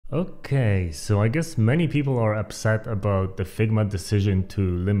Okay, so I guess many people are upset about the Figma decision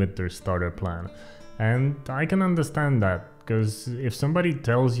to limit their starter plan. And I can understand that, because if somebody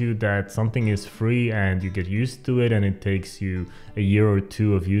tells you that something is free and you get used to it and it takes you a year or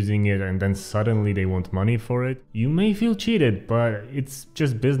two of using it and then suddenly they want money for it, you may feel cheated, but it's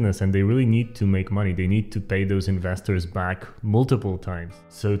just business and they really need to make money. They need to pay those investors back multiple times.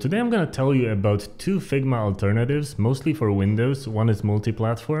 So today I'm gonna tell you about two Figma alternatives, mostly for Windows. One is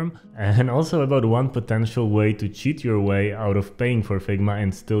multi-platform, and also about one potential way to cheat your way out of paying for Figma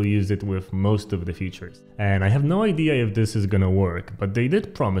and still use it with most of the features. And I have no idea if this is gonna work, but they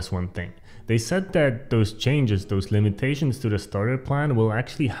did promise one thing. They said that those changes, those limitations to the starter plan will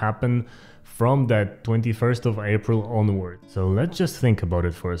actually happen from that 21st of April onward. So let's just think about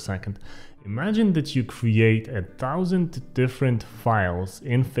it for a second. Imagine that you create 1,000 different files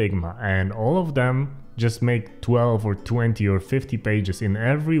in Figma and all of them just make 12 or 20 or 50 pages in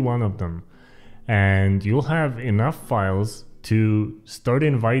every one of them. And you'll have enough files to start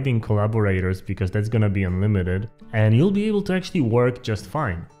inviting collaborators, because that's gonna be unlimited, and you'll be able to actually work just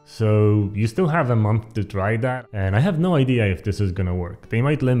fine. So you still have a month to try that, and I have no idea if this is gonna work. They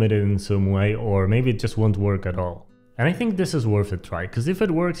might limit it in some way, or maybe it just won't work at all. And I think this is worth a try, because if it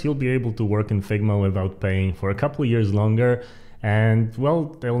works, you'll be able to work in Figma without paying for a couple of years longer, and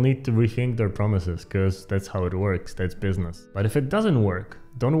well, they'll need to rethink their promises, because that's how it works, that's business. But if it doesn't work,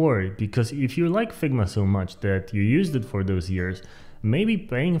 don't worry, because if you like Figma so much that you used it for those years, maybe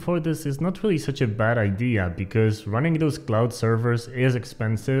paying for this is not really such a bad idea, because running those cloud servers is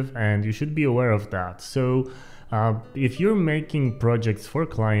expensive and you should be aware of that. So if you're making projects for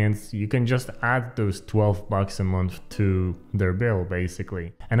clients, you can just add those 12 bucks a month to their bill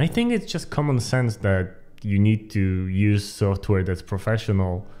basically. And I think it's just common sense that you need to use software that's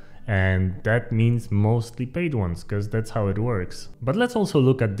professional, and that means mostly paid ones, because that's how it works. But let's also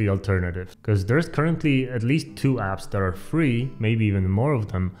look at the alternative, because there's currently at least two apps that are free, maybe even more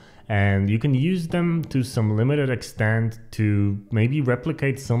of them, and you can use them to some limited extent to maybe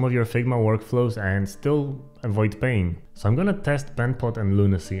replicate some of your Figma workflows and still avoid paying. So I'm gonna test Penpot and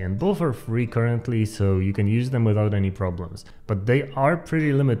Lunacy, and both are free currently, so you can use them without any problems. But they are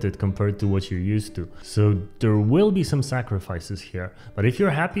pretty limited compared to what you're used to. So there will be some sacrifices here, but if you're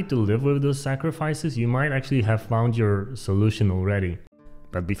happy to live with those sacrifices, you might actually have found your solution already.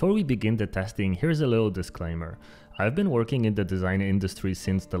 But before we begin the testing, here's a little disclaimer. I've been working in the design industry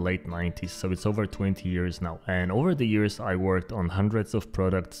since the late 90s, so it's over 20 years now. And over the years, I worked on hundreds of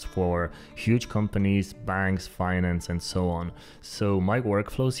products for huge companies, banks, finance, and so on. So my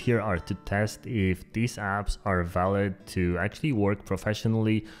workflows here are to test if these apps are valid to actually work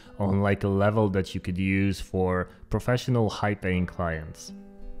professionally on like a level that you could use for professional high-paying clients.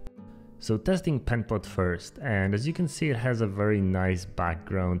 So testing Penpot first, and as you can see, it has a very nice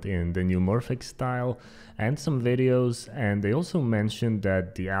background in the neumorphic style and some videos, and they also mentioned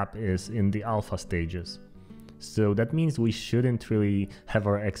that the app is in the alpha stages. So that means we shouldn't really have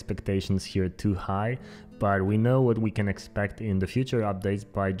our expectations here too high, but we know what we can expect in the future updates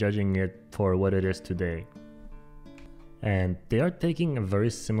by judging it for what it is today. And they are taking a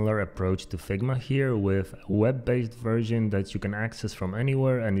very similar approach to Figma here, with a web-based version that you can access from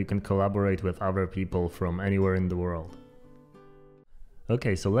anywhere and you can collaborate with other people from anywhere in the world.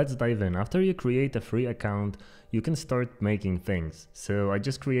 Okay, so let's dive in. After you create a free account, you can start making things. So I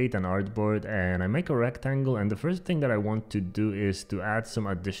just create an artboard and I make a rectangle, and the first thing that I want to do is to add some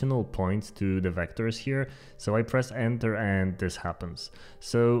additional points to the vectors here. So I press enter and this happens.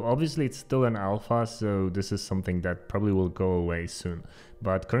 So obviously it's still an alpha, so this is something that probably will go away soon.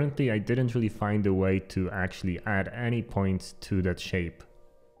 But currently I didn't really find a way to actually add any points to that shape.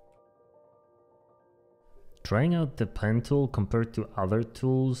 Trying out the pen tool compared to other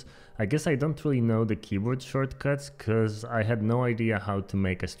tools, I guess I don't really know the keyboard shortcuts, because I had no idea how to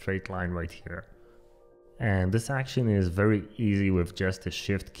make a straight line right here. And this action is very easy with just a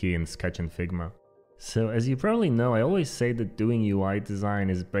shift key in Sketch and Figma. So as you probably know, I always say that doing UI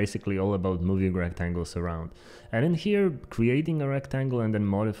design is basically all about moving rectangles around. And in here, creating a rectangle and then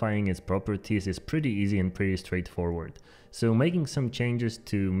modifying its properties is pretty easy and pretty straightforward. So making some changes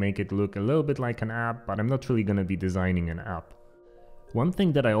to make it look a little bit like an app, but I'm not really gonna be designing an app. One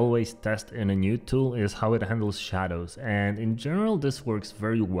thing that I always test in a new tool is how it handles shadows, and in general this works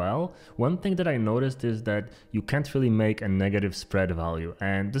very well. One thing that I noticed is that you can't really make a negative spread value,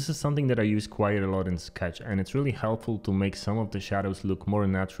 and this is something that I use quite a lot in Sketch, and it's really helpful to make some of the shadows look more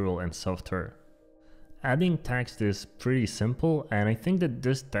natural and softer. Adding text is pretty simple, and I think that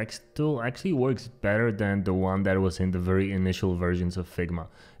this text tool actually works better than the one that was in the very initial versions of Figma.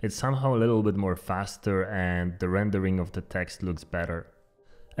 It's somehow a little bit more faster and the rendering of the text looks better.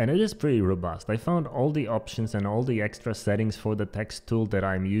 And it is pretty robust. I found all the options and all the extra settings for the text tool that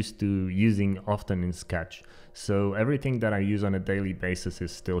I'm used to using often in Sketch. So everything that I use on a daily basis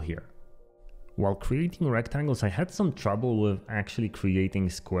is still here. While creating rectangles, I had some trouble with actually creating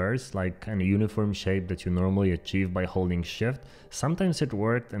squares, like a uniform shape that you normally achieve by holding Shift. Sometimes it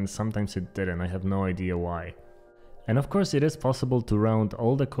worked and sometimes it didn't, I have no idea why. And of course it is possible to round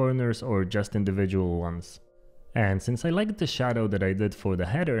all the corners or just individual ones. And since I liked the shadow that I did for the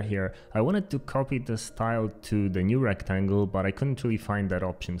header here, I wanted to copy the style to the new rectangle, but I couldn't really find that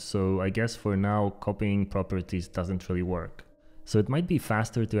option, so I guess for now copying properties doesn't really work. So it might be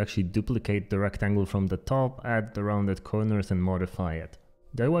faster to actually duplicate the rectangle from the top, add the rounded corners and modify it.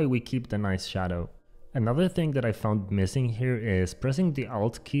 That way we keep the nice shadow. Another thing that I found missing here is pressing the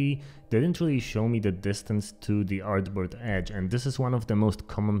Alt key didn't really show me the distance to the artboard edge, and this is one of the most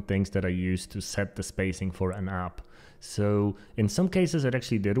common things that I use to set the spacing for an app. So in some cases it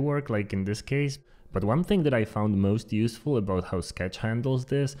actually did work, like in this case, but one thing that I found most useful about how Sketch handles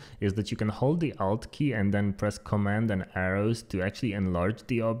this is that you can hold the Alt key and then press Command and arrows to actually enlarge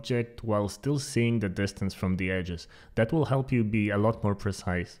the object while still seeing the distance from the edges. That will help you be a lot more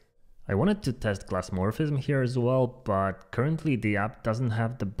precise. I wanted to test glass morphism here as well, but currently the app doesn't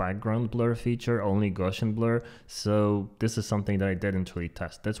have the background blur feature, only Gaussian blur, so this is something that I didn't really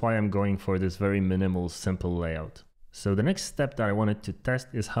test. That's why I'm going for this very minimal, simple layout. So the next step that I wanted to test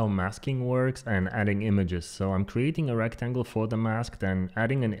is how masking works and adding images. So I'm creating a rectangle for the mask, then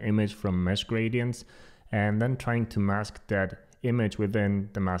adding an image from mesh gradients, and then trying to mask that image within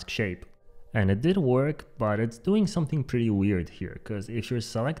the mask shape. And it did work, but it's doing something pretty weird here, because if you're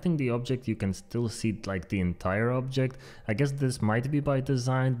selecting the object you can still see like the entire object. I guess this might be by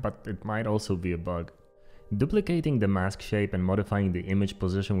design, but it might also be a bug. Duplicating the mask shape and modifying the image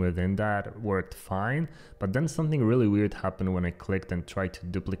position within that worked fine, but then something really weird happened when I clicked and tried to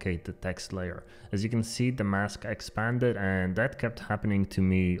duplicate the text layer. As you can see, the mask expanded, and that kept happening to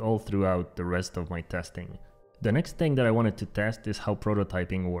me all throughout the rest of my testing. The next thing that I wanted to test is how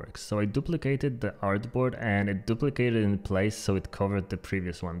prototyping works. So I duplicated the artboard and it duplicated in place so it covered the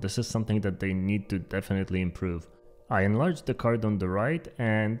previous one. This is something that they need to definitely improve. I enlarged the card on the right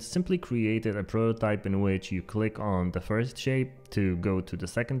and simply created a prototype in which you click on the first shape to go to the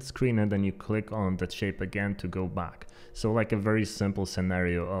second screen and then you click on that shape again to go back. So like a very simple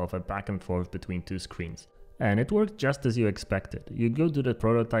scenario of a back and forth between two screens. And it worked just as you expected. You go to the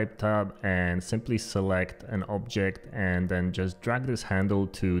prototype tab and simply select an object and then just drag this handle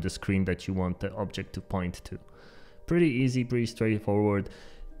to the screen that you want the object to point to. Pretty easy, pretty straightforward.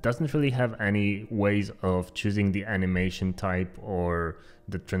 Doesn't really have any ways of choosing the animation type or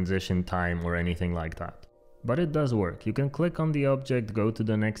the transition time or anything like that. But it does work. You can click on the object, go to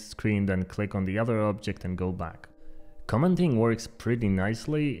the next screen, then click on the other object and go back. Commenting works pretty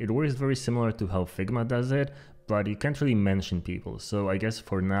nicely. It works very similar to how Figma does it, but you can't really mention people. So I guess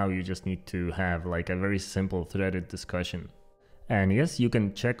for now you just need to have like a very simple threaded discussion. And yes, you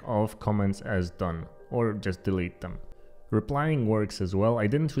can check off comments as done or just delete them. Replying works as well. I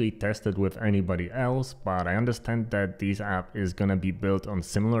didn't really test it with anybody else, but I understand that this app is gonna be built on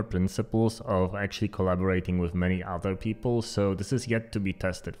similar principles of actually collaborating with many other people, so this is yet to be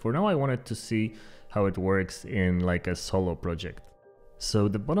tested. For now I wanted to see how it works in like a solo project. So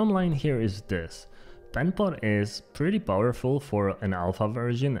the bottom line here is this. Penpot is pretty powerful for an alpha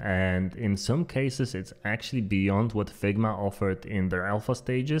version, and in some cases it's actually beyond what Figma offered in their alpha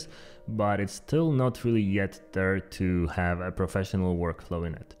stages, but it's still not really yet there to have a professional workflow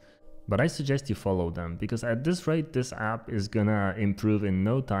in it. But I suggest you follow them, because at this rate this app is gonna improve in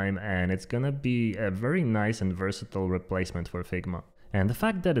no time and it's gonna be a very nice and versatile replacement for Figma. And the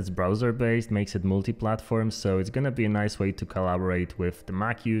fact that it's browser-based makes it multi-platform, so it's gonna be a nice way to collaborate with the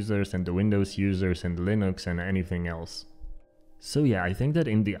Mac users and the Windows users and Linux and anything else. So yeah, I think that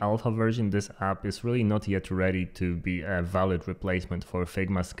in the alpha version this app is really not yet ready to be a valid replacement for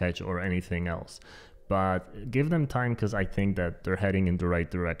Figma, Sketch or anything else. But give them time, because I think that they're heading in the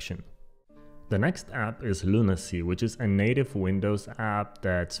right direction. The next app is Lunacy, which is a native Windows app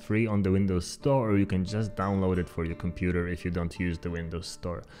that's free on the Windows Store, or you can just download it for your computer if you don't use the Windows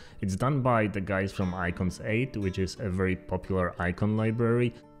Store. It's done by the guys from Icons 8, which is a very popular icon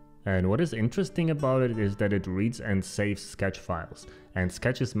library. And what is interesting about it is that it reads and saves Sketch files. And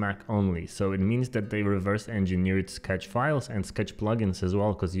Sketch is Mac only, so it means that they reverse engineered Sketch files and Sketch plugins as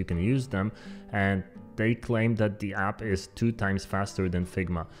well, because you can use them. And they claim that the app is 2 times faster than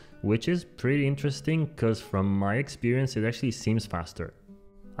Figma, which is pretty interesting because from my experience it actually seems faster.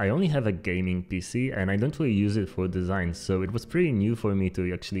 I only have a gaming PC and I don't really use it for design, so it was pretty new for me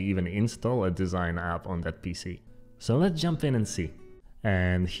to actually even install a design app on that PC. So let's jump in and see.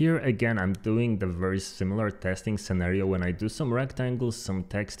 And here again, I'm doing the very similar testing scenario when I do some rectangles, some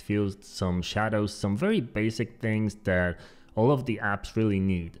text fields, some shadows, some very basic things that all of the apps really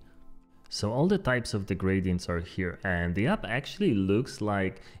need. So all the types of the gradients are here, and the app actually looks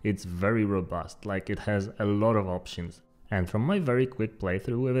like it's very robust, like it has a lot of options. And from my very quick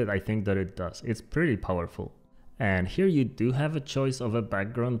playthrough with it, I think that it does. It's pretty powerful. And here you do have a choice of a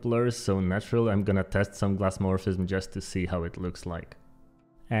background blur, so naturally I'm gonna test some glass morphism just to see how it looks like.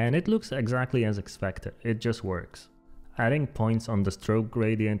 And it looks exactly as expected, it just works. Adding points on the stroke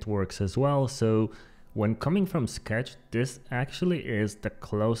gradient works as well, so when coming from Sketch, this actually is the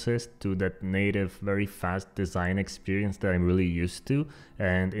closest to that native, very fast design experience that I'm really used to,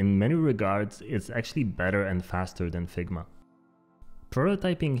 and in many regards, it's actually better and faster than Figma.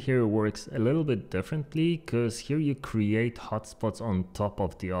 Prototyping here works a little bit differently, because here you create hotspots on top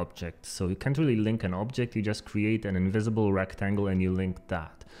of the object. So you can't really link an object, you just create an invisible rectangle and you link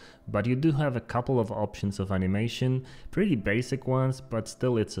that. But you do have a couple of options of animation, pretty basic ones, but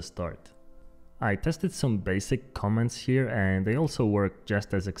still it's a start. I tested some basic comments here and they also work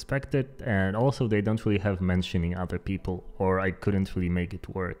just as expected, and also they don't really have mentioning other people, or I couldn't really make it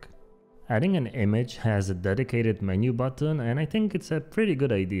work. Adding an image has a dedicated menu button, and I think it's a pretty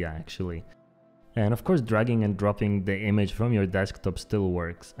good idea actually. And of course dragging and dropping the image from your desktop still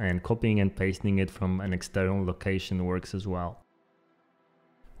works, and copying and pasting it from an external location works as well.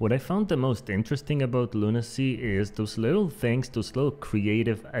 What I found the most interesting about Lunacy is those little things, those little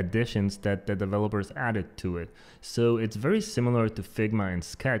creative additions that the developers added to it. So it's very similar to Figma and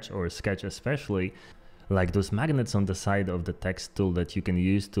Sketch, or Sketch especially, like those magnets on the side of the text tool that you can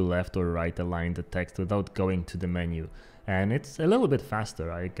use to left or right align the text without going to the menu. And it's a little bit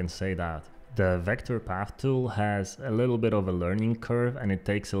faster, I can say that. The vector path tool has a little bit of a learning curve and it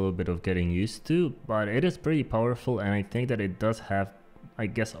takes a little bit of getting used to, but it is pretty powerful, and I think that it does have, I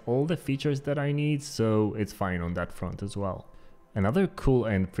guess, all the features that I need, so it's fine on that front as well. Another cool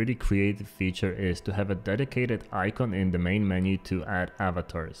and pretty creative feature is to have a dedicated icon in the main menu to add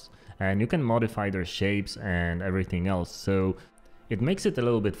avatars. And you can modify their shapes and everything else, so it makes it a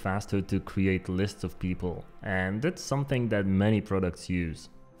little bit faster to create lists of people. And that's something that many products use.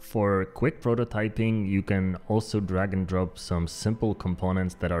 For quick prototyping, you can also drag and drop some simple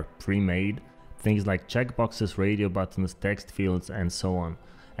components that are pre-made, things like checkboxes, radio buttons, text fields, and so on.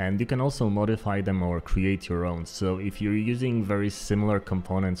 And you can also modify them or create your own. So if you're using very similar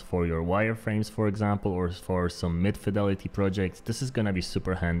components for your wireframes, for example, or for some mid-fidelity projects, this is gonna be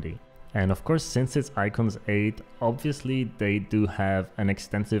super handy. And of course, since it's Icons 8, obviously they do have an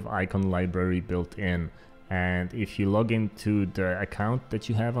extensive icon library built in. And if you log into the account that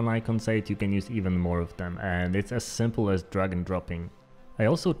you have on Icons 8, you can use even more of them. And it's as simple as drag and dropping. I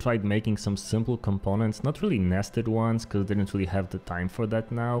also tried making some simple components, not really nested ones, because I didn't really have the time for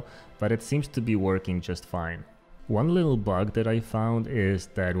that now, but it seems to be working just fine. One little bug that I found is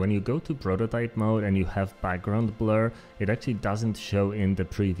that when you go to prototype mode and you have background blur, it actually doesn't show in the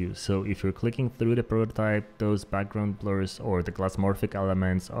preview. So if you're clicking through the prototype, those background blurs or the glassmorphic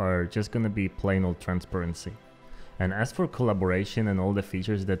elements are just gonna be plain old transparency. And as for collaboration and all the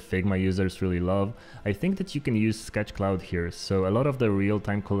features that Figma users really love, I think that you can use SketchCloud here, so a lot of the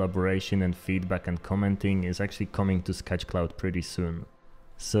real-time collaboration and feedback and commenting is actually coming to SketchCloud pretty soon.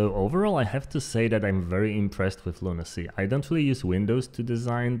 So overall, I have to say that I'm very impressed with Lunacy. I don't really use Windows to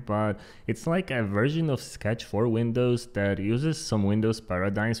design, but it's like a version of Sketch for Windows that uses some Windows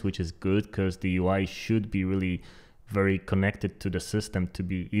paradigms, which is good because the UI should be really very connected to the system to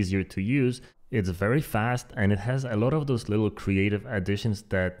be easier to use. It's very fast and it has a lot of those little creative additions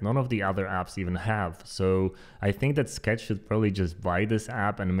that none of the other apps even have. So I think that Sketch should probably just buy this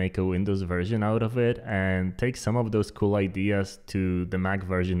app and make a Windows version out of it and take some of those cool ideas to the Mac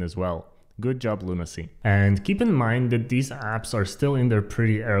version as well. Good job, Lunacy. And keep in mind that these apps are still in their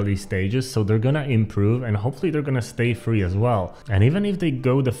pretty early stages, so they're gonna improve and hopefully they're gonna stay free as well. And even if they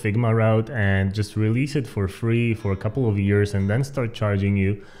go the Figma route and just release it for free for a couple of years and then start charging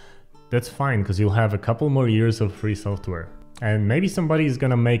you, that's fine, because you'll have a couple more years of free software. And maybe somebody is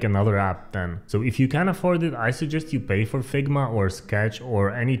gonna make another app then. So if you can afford it, I suggest you pay for Figma or Sketch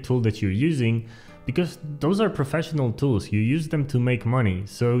or any tool that you're using, because those are professional tools. You use them to make money.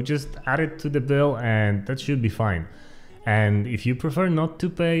 So just add it to the bill and that should be fine. And if you prefer not to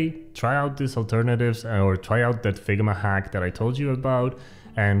pay, try out these alternatives or try out that Figma hack that I told you about,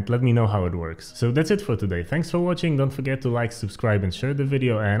 and let me know how it works. So that's it for today. Thanks for watching. Don't forget to like, subscribe and share the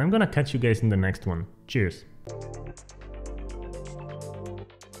video, and I'm gonna catch you guys in the next one. Cheers.